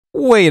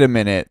Wait a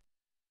minute.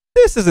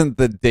 This isn't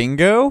the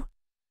dingo.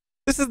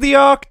 This is the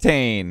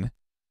Octane.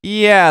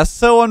 Yeah,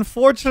 so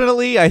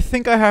unfortunately, I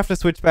think I have to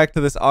switch back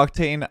to this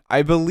Octane.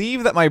 I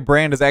believe that my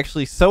brand is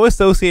actually so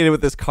associated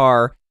with this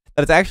car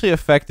that it's actually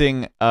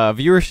affecting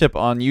viewership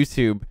on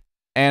YouTube.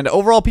 And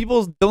overall,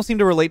 people don't seem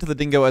to relate to the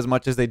dingo as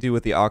much as they do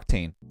with the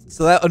Octane.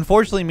 So that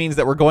unfortunately means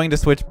that we're going to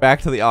switch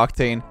back to the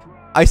Octane.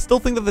 I still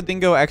think that the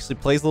dingo actually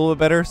plays a little bit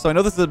better, so I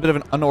know this is a bit of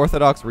an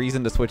unorthodox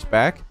reason to switch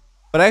back.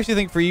 But I actually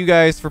think for you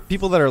guys, for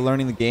people that are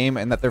learning the game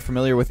and that they're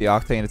familiar with the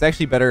Octane, it's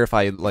actually better if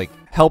I like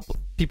help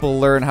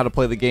people learn how to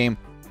play the game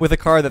with a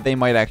car that they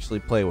might actually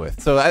play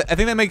with. So I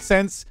think that makes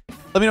sense.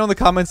 Let me know in the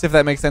comments if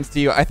that makes sense to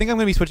you. I think I'm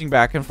going to be switching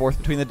back and forth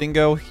between the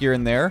dingo here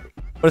and there.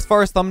 But as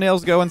far as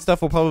thumbnails go and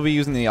stuff, we'll probably be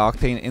using the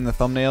Octane in the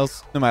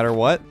thumbnails no matter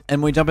what. And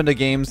when we jump into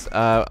games,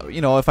 you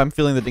know, if I'm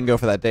feeling the dingo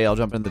for that day, I'll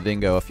jump into the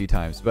dingo a few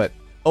times. But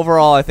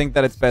overall, I think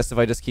that it's best if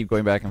I just keep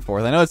going back and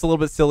forth. I know it's a little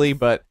bit silly,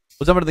 but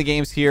we'll jump into the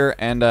games here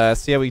and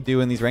see how we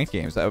do in these ranked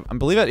games. I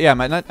believe it. Yeah,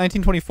 I'm at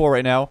 1924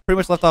 right now. Pretty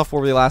much left off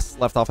where we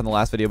left off in the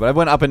last video, but I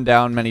went up and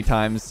down many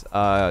times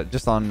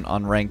just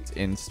on ranked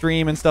in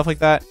stream and stuff like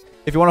that.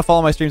 If you want to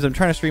follow my streams, I'm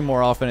trying to stream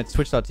more often. It's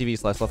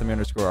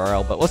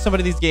twitch.tv/Lethamyr_RL. But let's jump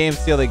into these games,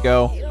 see how they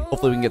go.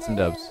 Hopefully we can get some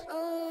dubs.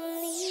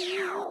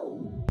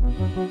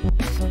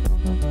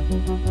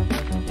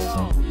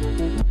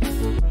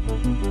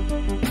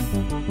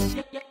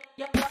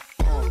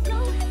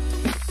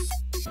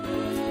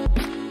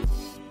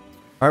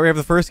 All right, we have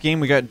the first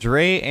game. We got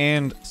Dre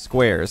and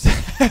Squares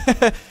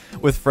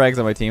with frags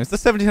on my team. It's the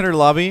 1700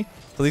 lobby,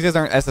 so these guys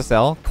aren't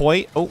SSL.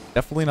 Quite. Oh,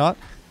 definitely not.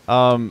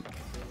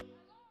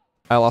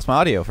 I lost my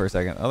audio for a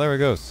second. Oh, there it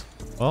goes.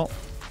 Well,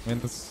 I mean,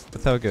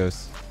 that's how it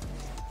goes.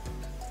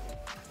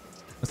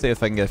 Let's see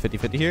if I can get a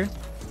 50-50 here.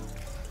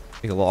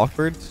 Take a little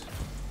awkward.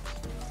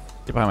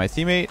 Get behind my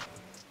teammate.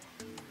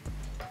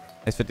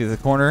 Nice 50 to the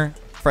corner.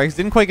 Frags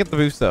didn't quite get the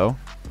boost, though.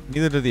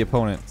 Neither did the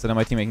opponent, so now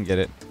my teammate can get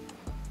it.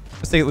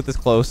 Let's take it with this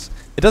close.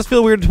 It does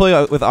feel weird to play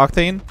with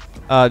Octane,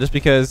 just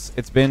because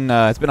it's been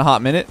a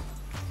hot minute.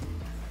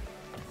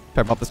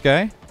 Try to bump this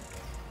guy.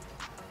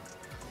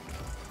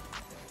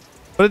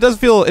 But it does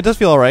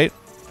feel alright.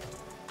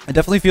 It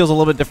definitely feels a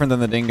little bit different than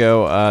the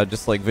dingo,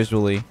 just like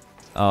visually.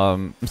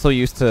 I'm so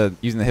used to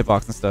using the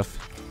hitbox and stuff.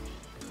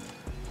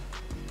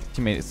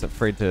 Teammate is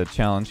afraid to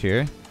challenge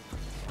here.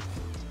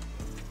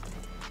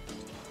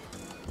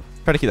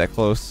 Try to keep that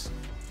close.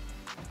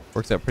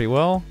 Works out pretty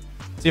well.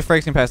 See if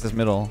Frags can pass this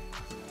middle.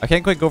 I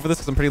can't quite go for this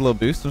because I'm pretty low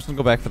boost. So I'm just gonna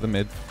go back for the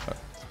mid.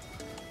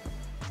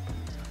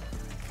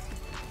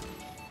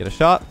 Get a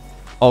shot.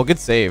 Oh, good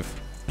save.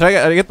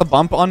 Try to get the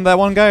bump on that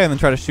one guy and then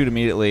try to shoot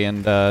immediately,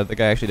 and the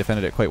guy actually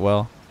defended it quite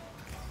well.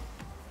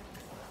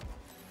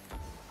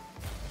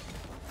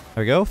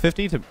 There we go.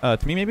 50 to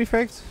me maybe,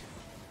 Frags?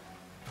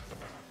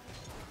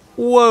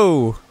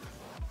 Whoa!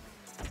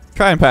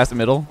 Try and pass the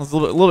middle. It's a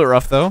little bit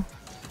rough though.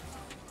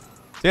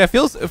 So yeah, I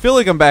feel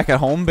like I'm back at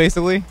home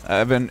basically.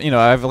 I've been, you know,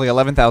 I have like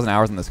 11,000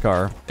 hours in this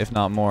car, if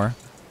not more.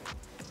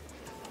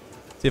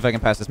 See if I can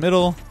pass this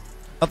middle.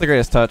 Not the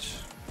greatest touch.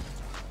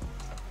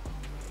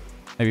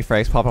 Maybe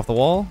Frags pop off the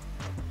wall.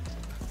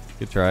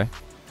 Good try.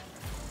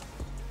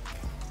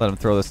 Let him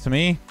throw this to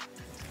me.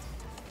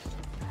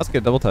 That's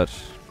good, double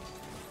touch.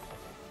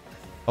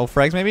 Oh,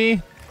 Frags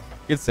maybe?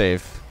 Good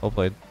save. Well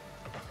played.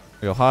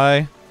 We go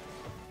high.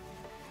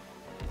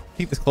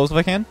 Keep this close if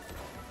I can.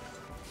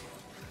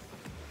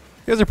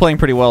 You guys are playing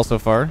pretty well so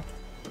far.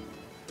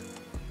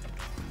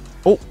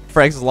 Oh,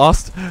 Frags is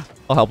lost.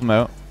 I'll help him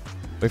out.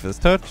 Wait for this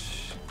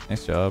touch.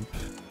 Nice job.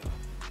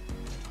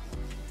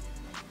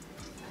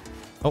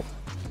 Oh.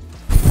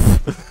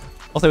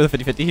 I'll stay with a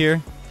 50-50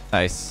 here.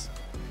 Nice.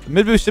 The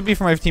mid boost should be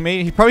for my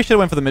teammate. He probably should have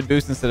went for the mid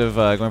boost instead of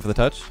going for the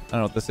touch. I don't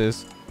know what this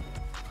is.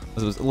 I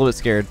was a little bit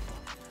scared.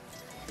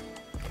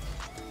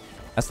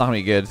 That's not gonna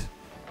be good.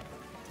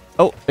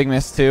 Oh, big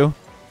miss too.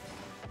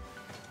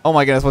 Oh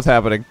my goodness, what's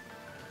happening?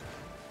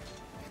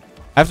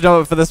 I have to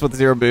jump up for this with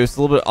 0 boost.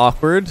 A little bit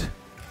awkward.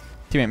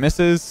 Teammate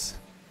misses.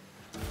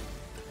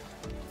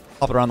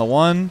 Pop it around the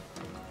 1.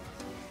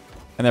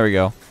 And there we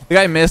go. The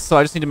guy missed, so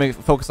I just need to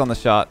focus on the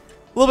shot.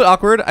 A little bit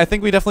awkward. I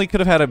think we definitely could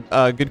have had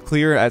a good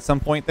clear at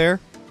some point there.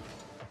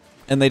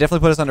 And they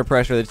definitely put us under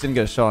pressure. They just didn't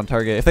get a shot on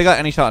target. If they got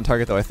any shot on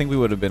target, though, I think we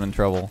would have been in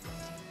trouble.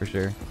 For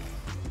sure.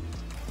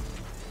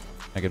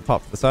 I could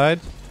pop to the side.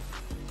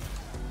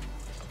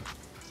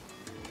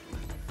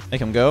 Make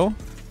him go.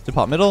 To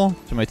pop middle.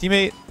 To my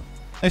teammate.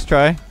 Nice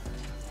try.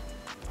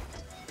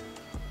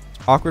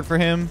 Awkward for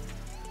him.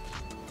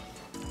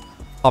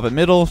 Pop it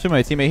middle. Shoot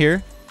my teammate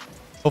here.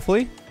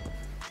 Hopefully.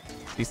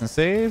 Decent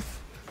save.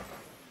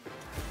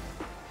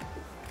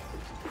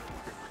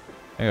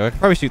 There you go. I could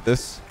probably shoot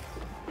this.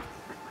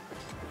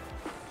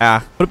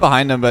 Ah, put it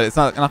behind him, but it's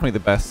not gonna be the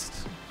best.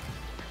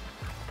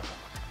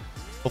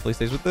 Hopefully he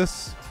stays with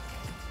this.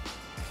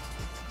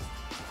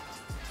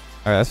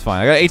 Alright, that's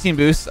fine. I got 18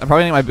 boosts. I'm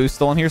probably getting my boost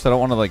stolen here, so I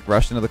don't want to like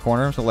rush into the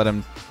corner. So let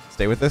him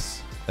stay with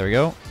this. There we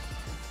go.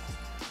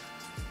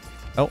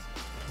 Oh.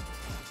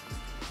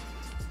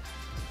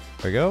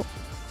 There we go.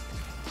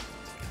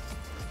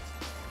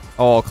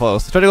 Oh,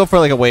 close. Tried to go for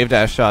like a wave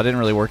dash shot. Didn't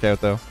really work out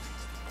though.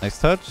 Nice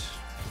touch.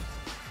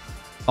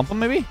 Pump him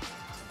maybe?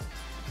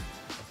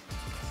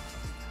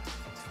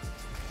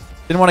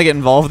 Didn't want to get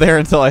involved there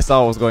until I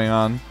saw what was going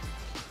on.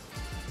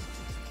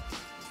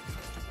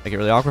 Make it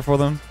really awkward for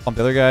them. Pump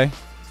the other guy.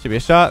 Should be a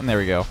shot, and there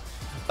we go.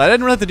 I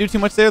didn't really have to do too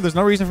much there. There's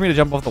no reason for me to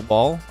jump off the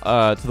wall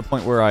to the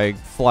point where I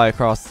fly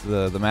across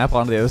the map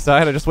onto the other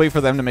side. I just wait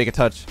for them to make a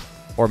touch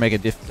or make a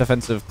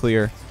defensive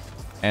clear.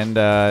 And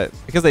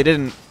because they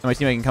didn't, my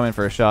teammate can come in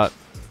for a shot.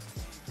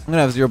 I'm going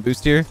to have 0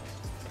 boost here.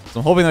 So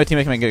I'm hoping that my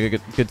teammate can make a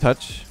good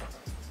touch.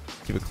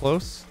 Keep it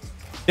close.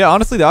 Yeah,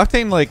 honestly, the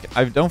Octane, like,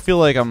 I don't feel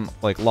like I'm,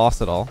 like,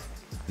 lost at all.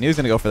 And he was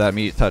going to go for that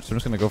immediate touch. So I'm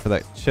just going to go for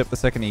that chip the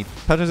second he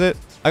touches it.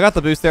 I got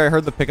the boost there. I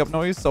heard the pickup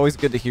noise. It's always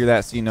good to hear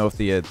that so you know if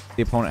the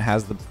opponent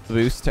has the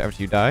boost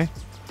after you die.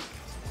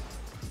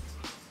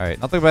 All right,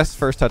 not the best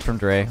first touch from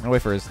Dre. I'm going to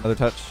wait for his another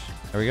touch.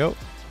 There we go.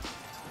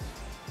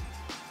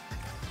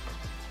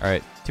 All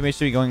right, teammates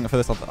should be going for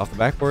this off the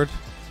backboard.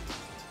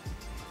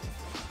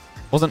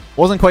 Wasn't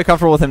quite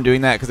comfortable with him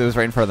doing that because it was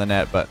right in front of the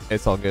net, but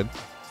it's all good.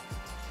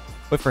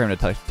 Wait for him to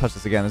touch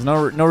this again. There's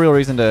no real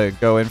reason to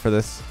go in for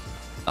this.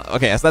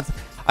 Okay, so that's...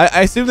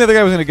 I assumed the other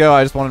guy was going to go.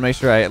 I just wanted to make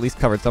sure I at least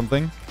covered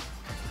something.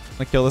 I'm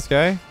going to kill this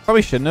guy.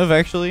 Probably shouldn't have,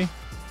 actually.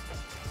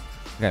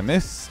 Okay, I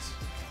missed.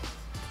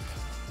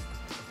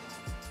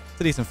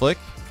 It's a decent flick.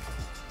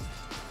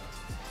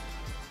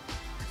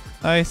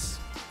 Nice.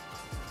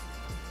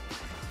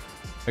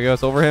 There we go.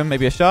 It's over him.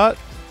 Maybe a shot.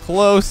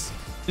 Close.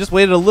 He just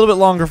waited a little bit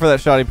longer for that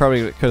shot. He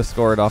probably could have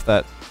scored off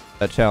that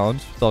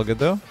challenge. It's all good,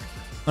 though.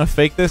 I'm going to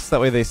fake this.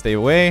 That way they stay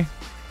away.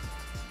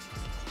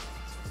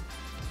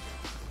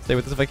 Stay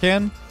with this if I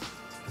can.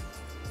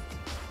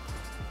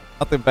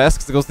 Not the best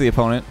because it goes to the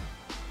opponent.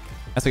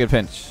 That's a good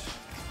pinch.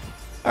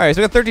 Alright,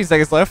 so we got 13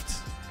 seconds left.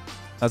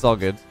 That's all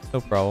good. No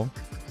problem.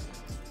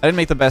 I didn't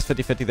make the best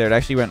 50-50 there. It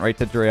actually went right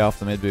to Dre off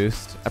the mid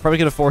boost. I probably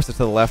could have forced it to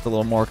the left a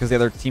little more because the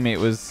other teammate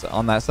was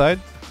on that side.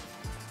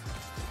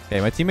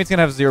 Okay, my teammate's going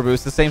to have 0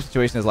 boost. The same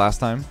situation as last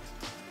time.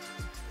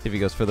 See if he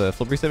goes for the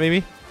flip reset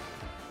maybe.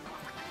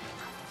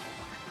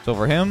 It's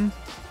over him.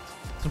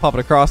 Just pop it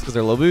across because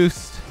they're low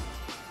boost.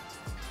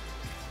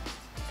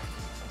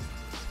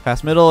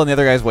 Pass middle, and the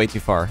other guy's way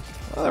too far.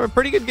 Well, they were a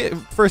pretty good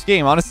first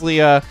game. Honestly,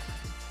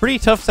 pretty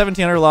tough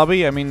 1700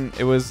 lobby. I mean,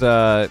 it was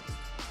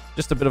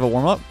just a bit of a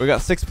warm-up. We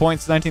got 6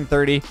 points,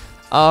 1930.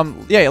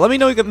 Yeah, let me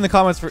know in the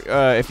comments for,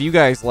 if you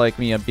guys like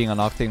me being on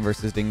Octane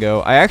versus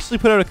Dingo. I actually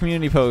put out a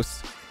community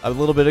post a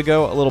little bit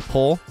ago, a little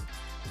poll,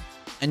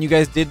 and you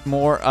guys did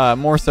more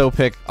so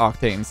pick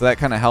Octane, so that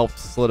kind of helped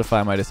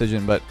solidify my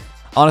decision. But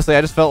honestly,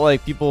 I just felt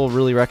like people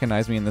really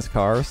recognize me in this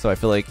car, so I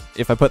feel like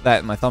if I put that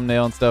in my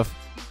thumbnail and stuff,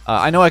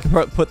 I know I can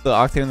put the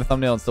Octane in the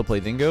thumbnail and still play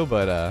Dingo,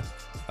 but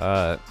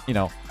you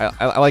know,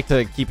 I like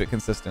to keep it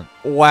consistent.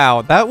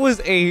 Wow, that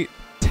was a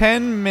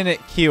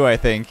 10-minute queue, I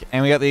think,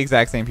 and we got the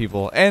exact same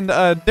people. And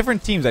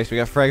different teams, actually.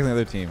 We got frags on the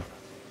other team.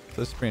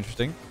 So this is pretty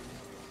interesting.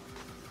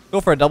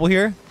 Go for a double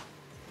here.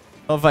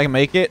 Don't know if I can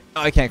make it.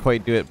 Oh, I can't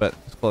quite do it, but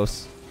it's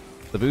close.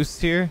 The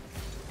boost here.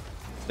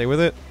 Stay with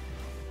it.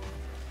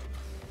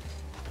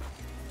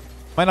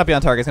 Might not be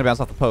on target. It's going to bounce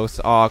off the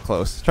post. Oh,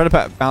 close. Try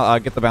to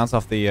get the bounce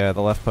off the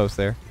left post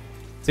there.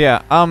 So,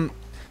 yeah.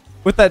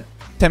 With that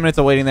 10 minutes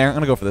of waiting there, I'm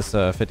going to go for this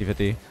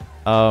 50-50.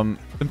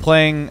 Been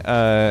playing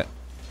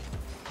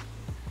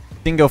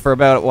Dingo for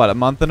about, what, a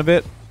month and a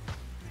bit?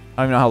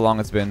 I don't even know how long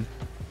it's been.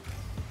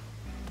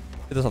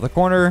 Hit this off the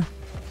corner.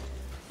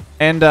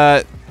 And,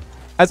 oh,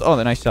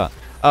 the nice shot.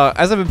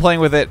 As I've been playing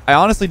with it, I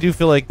honestly do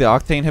feel like the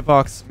Octane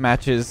hitbox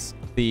matches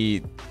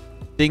the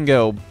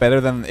Dingo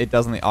better than it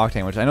does on the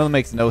Octane, which I know that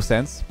makes no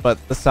sense, but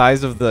the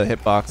size of the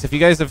hitbox, if you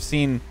guys have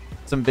seen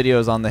some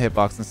videos on the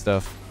hitbox and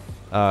stuff,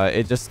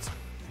 it just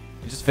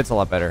fits a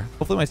lot better.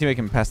 Hopefully my teammate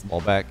can pass the ball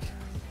back.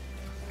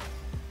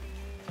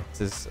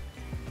 This is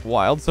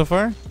wild so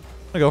far. I'm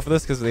gonna go for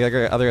this because the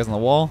other guy's on the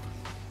wall.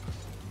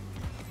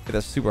 Okay,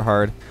 that's super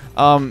hard.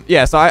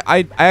 Yeah, so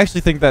I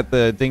actually think that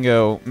the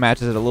Dingo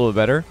matches it a little bit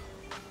better,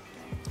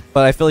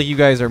 but I feel like you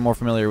guys are more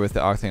familiar with the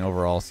Octane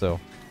overall, so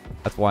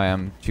that's why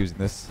I'm choosing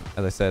this,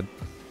 as I said.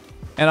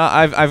 And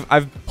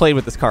I've played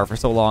with this car for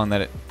so long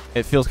that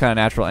it feels kind of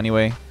natural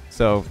anyway,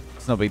 so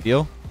it's no big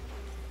deal.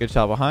 Good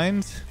shot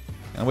behind.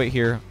 Gonna wait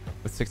here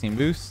with 16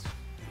 boost.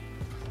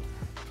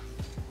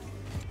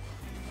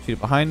 Shoot it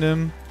behind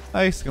him.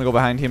 Nice. Gonna go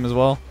behind him as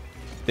well.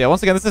 Yeah,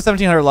 once again, this is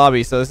 1700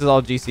 lobby, so this is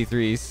all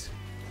GC3s.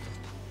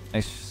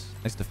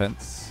 Nice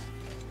defense.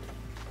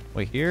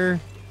 Wait here.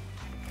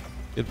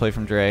 Good play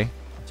from Dre.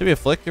 Should be a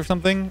flick or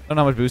something. I don't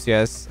know how much boost he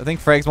has. I think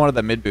Frags wanted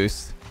that mid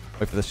boost.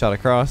 Wait for the shot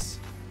across.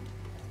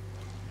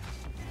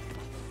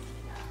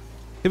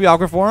 Could be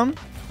awkward for him.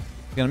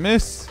 He's gonna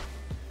miss.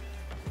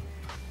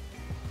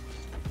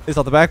 This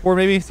off the backboard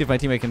maybe. See if my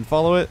teammate can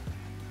follow it.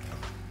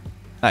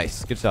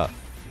 Nice. Good shot.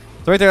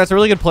 So right there, that's a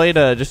really good play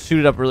to just shoot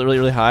it up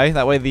really high.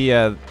 That way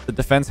the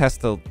defense has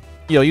to,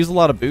 you know, use a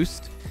lot of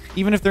boost.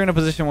 Even if they're in a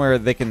position where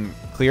they can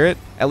clear it,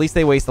 at least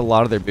they waste a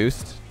lot of their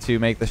boost to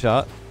make the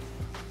shot.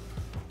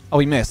 Oh,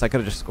 he missed. I could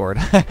have just scored.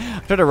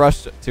 I tried to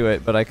rush to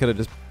it, but I could have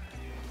just...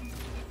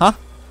 Huh?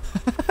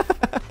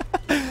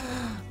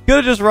 Could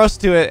have just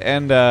rushed to it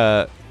and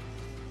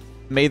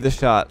made the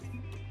shot.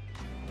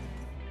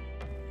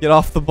 Get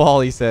off the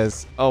ball, he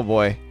says. Oh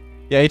boy.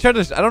 Yeah, he tried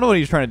to. I don't know what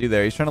he's trying to do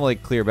there. He's trying to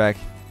like clear back.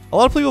 A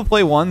lot of people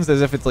play ones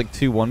as if it's like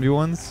two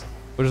 1v1s,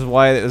 which is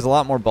why there's a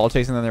lot more ball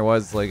chasing than there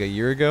was like a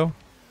year ago.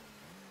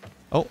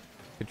 Oh,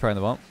 good try in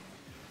the bump.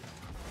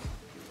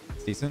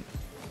 It's decent.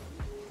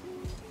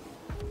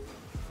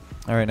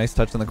 All right, nice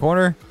touch in the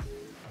corner.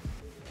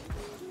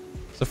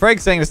 So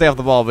Frank's saying to stay off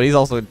the ball, but he's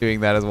also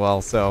doing that as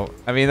well. So,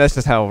 I mean, that's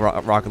just how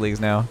Rocket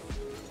League's now.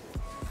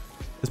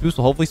 This boost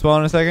will hopefully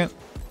spawn in a second.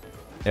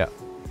 Yeah.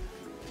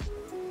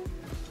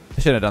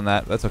 I shouldn't have done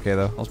that. That's okay,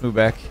 though. I'll just move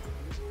back.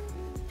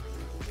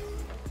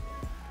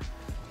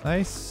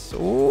 Nice.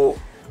 Ooh,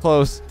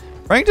 close.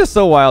 Frank just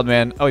so wild,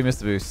 man. Oh, he missed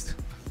the boost.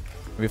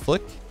 Maybe a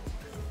flick.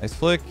 Nice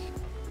flick.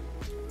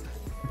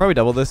 I'll probably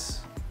double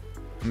this.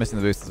 I'm missing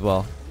the boost as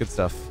well. Good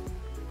stuff.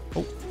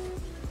 Oh.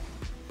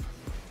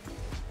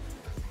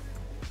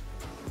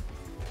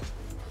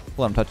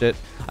 Let him touch it.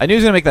 I knew he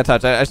was going to make that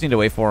touch. I just need to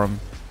wait for him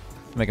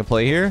to make a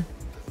play here.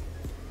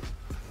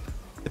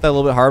 Hit that a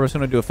little bit hard. I'm just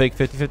going to do a fake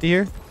 50-50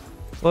 here.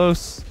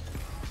 Close.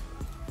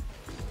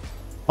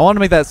 I want to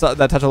make that touch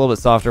a little bit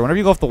softer. Whenever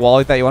you go off the wall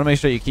like that, you want to make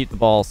sure you keep the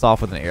ball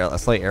soft with a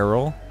slight air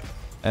roll.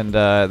 And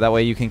that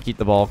way you can keep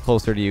the ball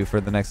closer to you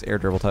for the next air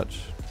dribble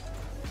touch.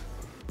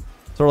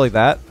 Sort of like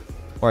that.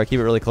 Or I keep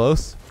it really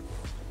close.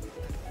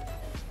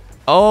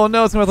 Oh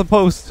no, it's going to the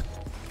post.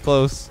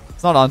 Close.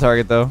 It's not on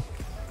target though.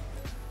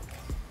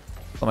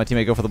 Let my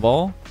teammate go for the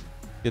ball.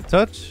 Good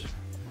touch.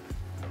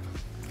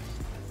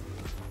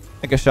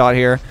 Make a shot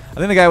here. I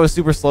think the guy was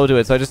super slow to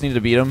it, so I just needed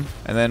to beat him,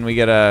 and then we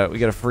get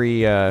a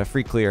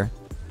free clear.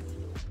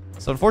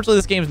 So unfortunately,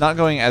 this game's not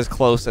going as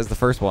close as the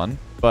first one,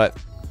 but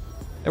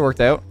it worked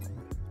out.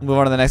 We'll move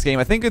on to the next game.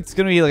 I think it's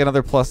gonna be like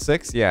another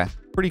 +6. Yeah,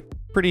 pretty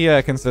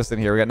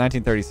consistent here. We got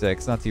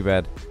 1936. Not too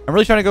bad. I'm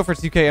really trying to go for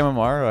 2K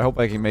MMR. I hope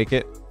I can make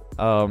it.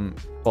 Well,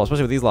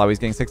 especially with these lobbies,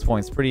 getting 6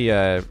 points, pretty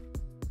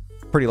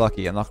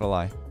lucky. I'm not gonna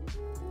lie.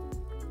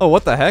 Oh,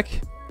 what the heck?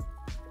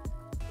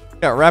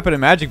 Got Rapid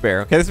and Magic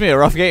Bear. Okay, this is gonna be a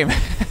rough game.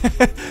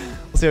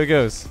 We'll see how it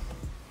goes.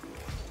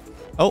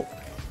 Oh.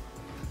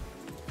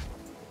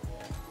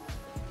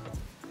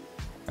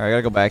 Alright, I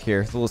gotta go back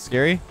here. It's a little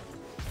scary.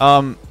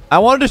 I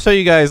wanted to show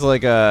you guys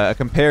like a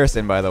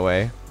comparison, by the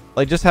way.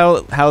 Like just how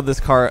the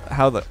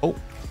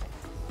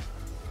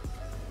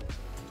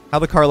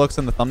car looks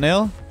in the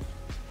thumbnail.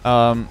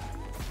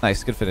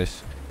 Nice, good finish.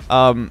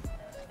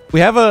 We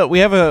have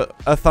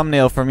a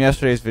thumbnail from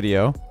yesterday's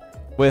video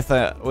with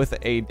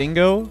a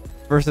dingo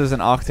versus an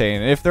Octane.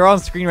 And if they're on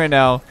screen right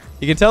now,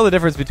 you can tell the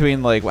difference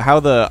between like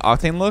how the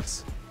Octane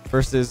looks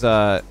versus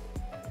how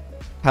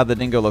the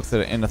dingo looks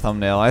in the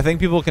thumbnail. I think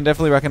people can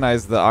definitely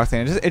recognize the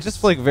Octane. It's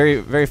just like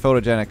very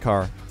photogenic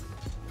car.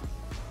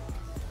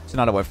 Should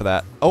not have went for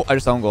that. Oh, I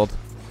just own gold.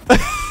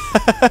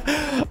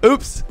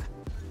 Oops.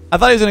 I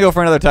thought he was gonna go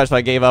for another touch, but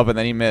I gave up and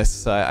then he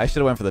missed. So I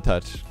should have went for the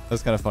touch. That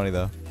was kind of funny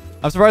though.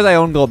 I'm surprised I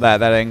owned gold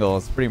that angle.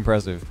 It's pretty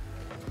impressive.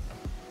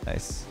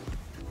 Nice.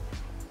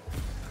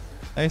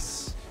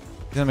 Nice.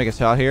 He's gonna make a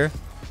shot here.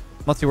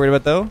 Not too worried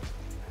about though.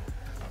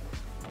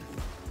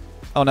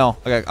 Oh no,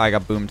 I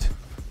got boomed.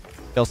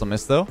 He also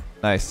missed though.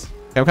 Nice.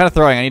 Okay, I'm kind of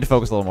throwing. I need to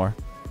focus a little more.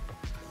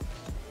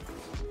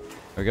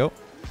 There we go.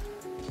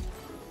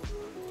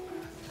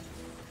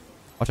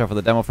 Watch out for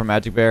the demo from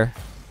Magic Bear.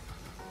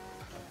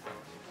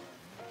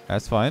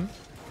 That's fine.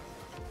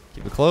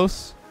 Keep it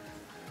close.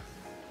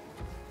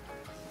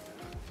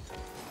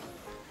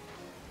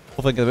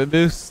 Hopefully get a bit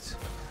boost.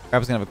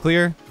 Grab's gonna have a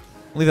clear.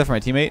 I'll leave that for my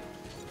teammate.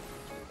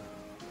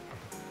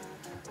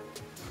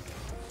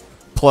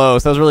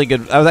 Close. That was really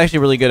good. That was actually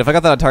really good. If I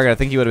got that on target, I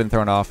think he would have been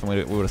thrown off and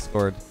we would have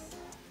scored.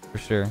 For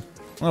sure. I'm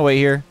gonna wait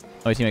here.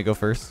 Let my teammate go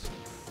first.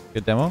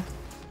 Good demo.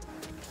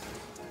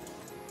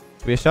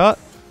 Could be a shot.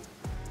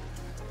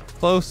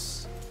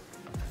 Close.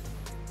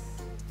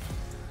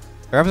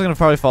 Grab's gonna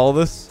probably follow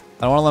this.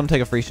 I don't want to let him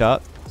take a free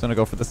shot. So I'm gonna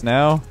go for this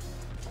now.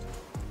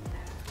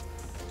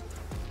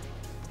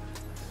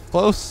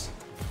 Close.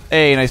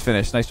 Hey, nice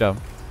finish. Nice job.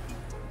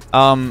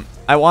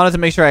 I wanted to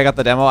make sure I got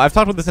the demo. I've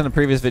talked about this in a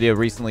previous video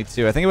recently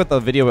too. I think about the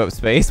video about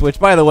space, which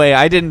by the way,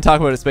 I didn't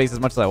talk about space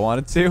as much as I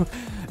wanted to.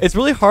 It's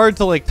really hard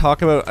to like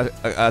talk about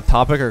a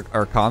topic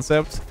or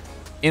concept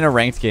in a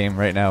ranked game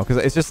right now because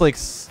it's just like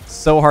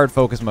so hard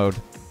focus mode.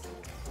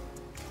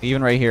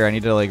 Even right here, I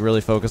need to like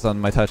really focus on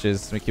my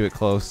touches to keep it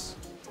close.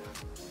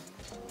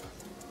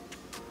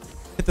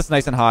 Hit this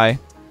nice and high.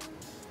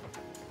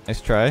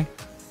 Nice try.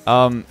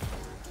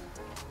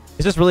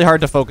 It's just really hard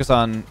to focus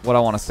on what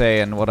I want to say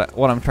and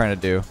what I'm trying to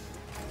do.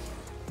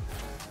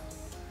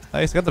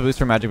 Nice, got the boost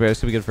from Magic Bear.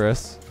 This could be good for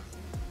us.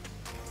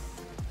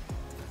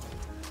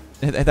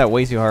 Hit that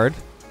way too hard.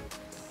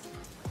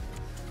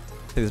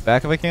 Take this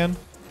back if I can.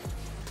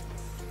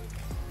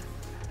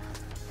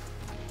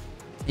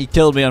 He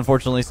killed me,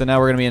 unfortunately, so now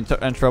we're going to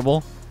be in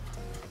trouble.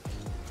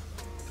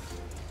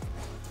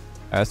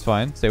 That's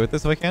fine. Stay with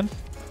this if I can.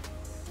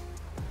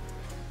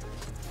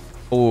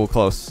 Oh,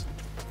 close.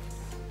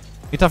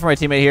 Be tough for my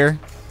teammate here.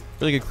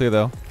 Really good clear,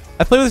 though.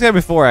 I've played with this guy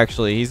before,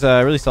 actually. He's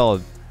really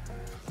solid.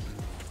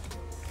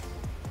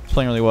 He's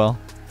playing really well.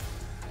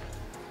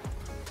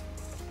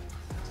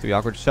 It's gonna be an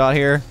awkward shot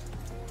here.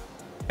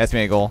 That's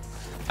me a goal.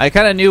 I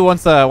kind of knew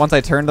once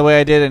I turned the way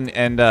I did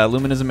and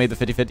Luminism made the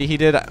 50-50 he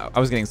did, I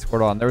was getting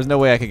scored on. There was no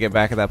way I could get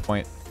back at that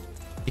point.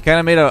 He kind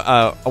of made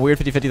a weird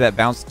 50-50 that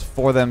bounced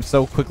for them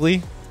so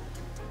quickly.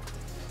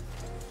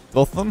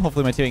 Both of them.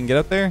 Hopefully my teammate can get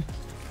up there.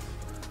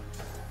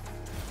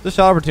 It's a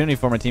shot opportunity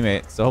for my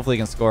teammate, so hopefully he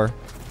can score.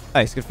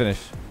 Nice, good finish.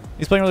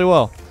 He's playing really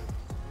well.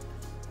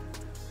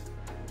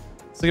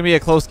 It's gonna be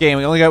a close game.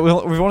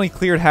 We've only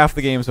cleared half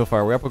the game so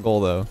far. We're up a goal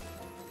though.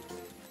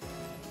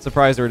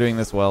 Surprised we're doing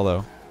this well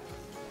though.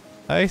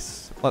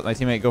 Nice. Let my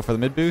teammate go for the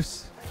mid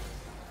boost.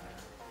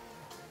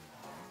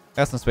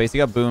 Got some space. He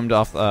got boomed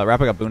off.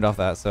 Rapid got boomed off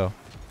that, so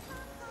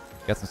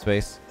got some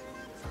space.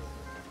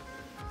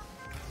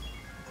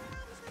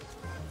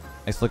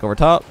 Nice flick over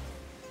top.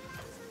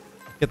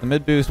 Get the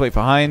mid boost. Wait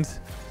behind.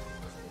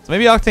 So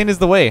maybe Octane is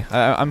the way.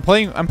 I'm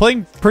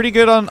playing pretty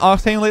good on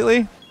Octane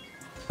lately.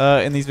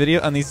 In these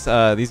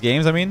these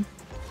games, I mean.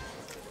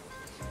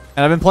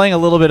 And I've been playing a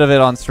little bit of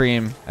it on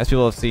stream, as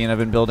people have seen. I've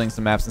been building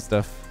some maps and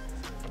stuff.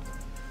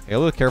 Okay, a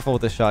little careful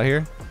with this shot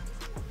here.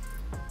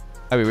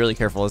 I'd be really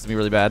careful. This is gonna be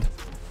really bad.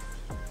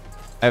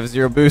 I have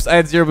 0 boost. I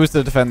had 0 boost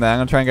to defend that. I'm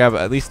gonna try and grab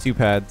at least 2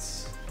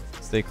 pads.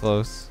 Stay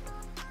close.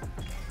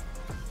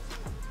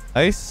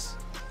 Nice.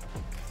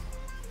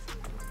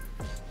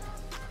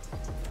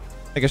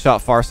 Take a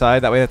shot far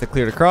side. That way I have to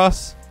clear it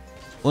across.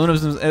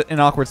 Luna's in an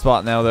awkward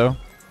spot now, though.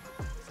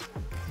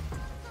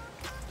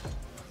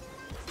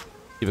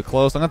 Keep it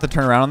close. I'm going to have to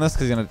turn around on this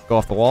because he's going to go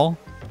off the wall.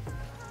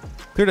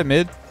 Cleared it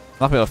mid.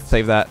 Not going to be able to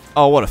save that.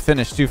 Oh, what a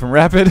finish, too, from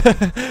Rapid.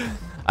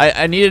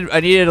 I needed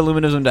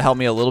Illuminism to help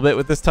me a little bit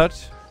with this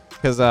touch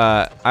because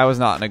I was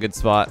not in a good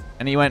spot.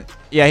 And he went...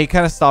 Yeah, he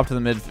kind of stopped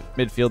in the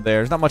midfield there.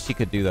 There's not much he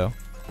could do, though.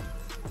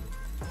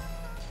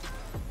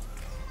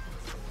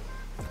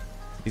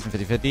 Decent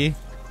 50-50.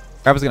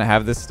 Rapid's going to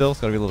have this still,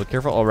 so got to be a little bit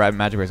careful. Oh,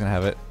 Magic Rare's going to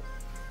have it.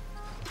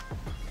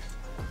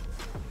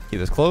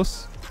 Keep this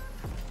close.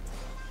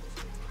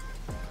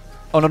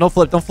 Oh, no, don't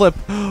flip. Don't flip.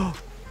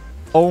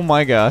 Oh,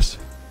 my gosh.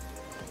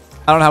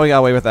 I don't know how we got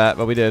away with that,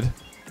 but we did.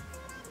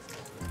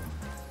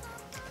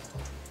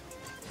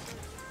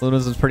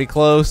 Luna's was pretty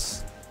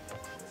close.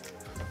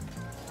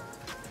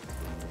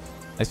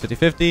 Nice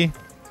 50-50.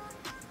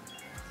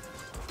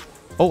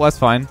 Oh, that's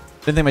fine.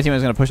 Didn't think my teammate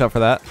was going to push up for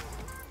that.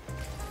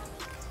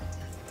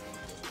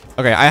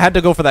 Okay, I had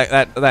to go for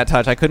that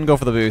touch. I couldn't go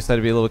for the boost. I had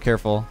to be a little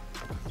careful.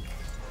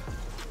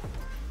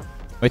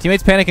 My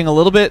teammate's panicking a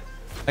little bit.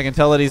 I can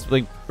tell that he's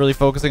like really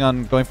focusing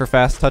on going for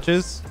fast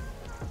touches.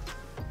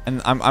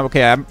 And I'm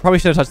okay. I probably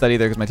should have touched that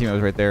either because my teammate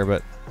was right there,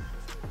 but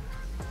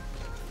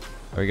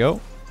there we go.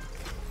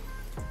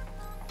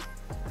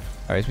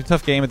 Alright, it's been a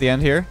tough game at the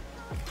end here.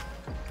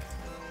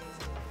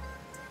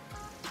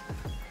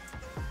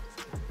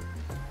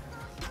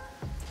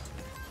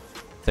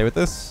 Stay with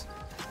this.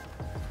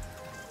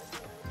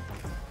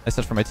 Nice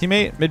touch for my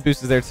teammate. Mid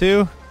boost is there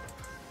too.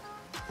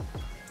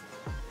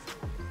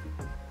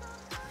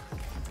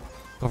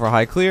 Go for a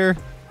high clear.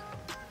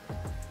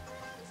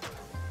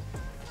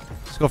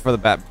 Just go for the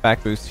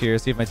back boost here.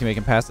 See if my teammate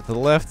can pass it to the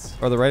left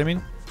or the right. I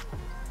mean,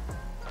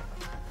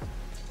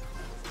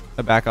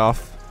 I back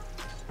off.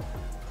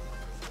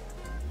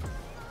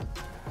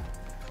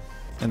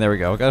 And there we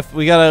go.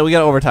 We got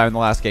overtime in the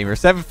last game here.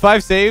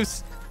 5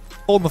 saves,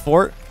 holding the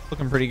fort,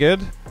 looking pretty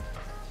good.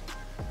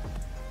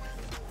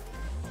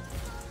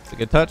 It's a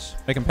good touch.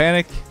 Make him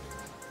panic.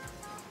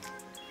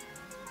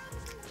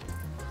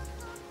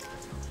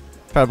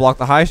 Try to block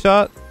the high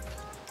shot.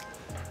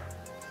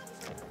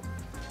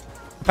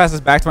 Pass this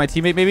back to my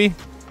teammate, maybe.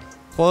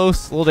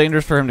 Close. A little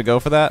dangerous for him to go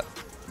for that.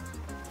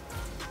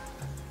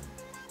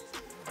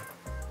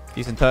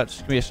 Decent touch.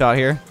 Give me a shot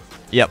here.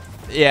 Yep.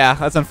 Yeah,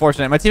 that's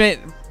unfortunate. My teammate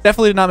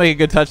definitely did not make a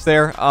good touch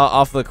there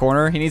off the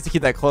corner. He needs to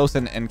keep that close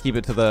and keep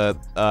it to the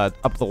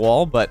up the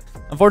wall. But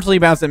unfortunately, he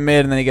bounced it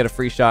mid, and then he get a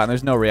free shot, and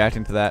there's no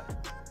reacting to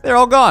that. They're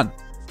all gone.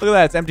 Look at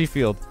that. It's empty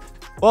field.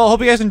 Well,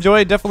 hope you guys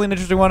enjoyed. Definitely an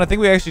interesting one. I think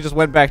we actually just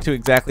went back to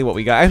exactly what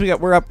we got. Actually,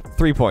 we're up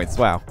 3 points.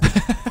 Wow.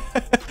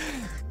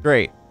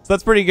 Great. So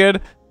that's pretty good.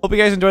 Hope you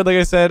guys enjoyed. Like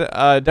I said,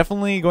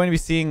 definitely going to be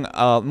seeing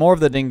more of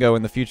the Dingo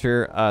in the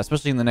future,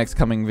 especially in the next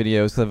coming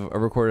videos.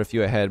 I've recorded a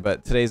few ahead,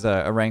 but today's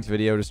a ranked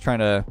video, just trying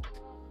to,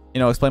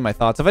 explain my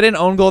thoughts. If I didn't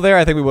own goal there,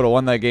 I think we would have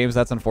won that game. So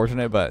that's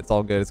unfortunate, but it's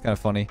all good. It's kind of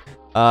funny.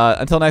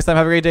 Until next time,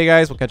 have a great day,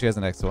 guys. We'll catch you guys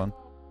in the next one.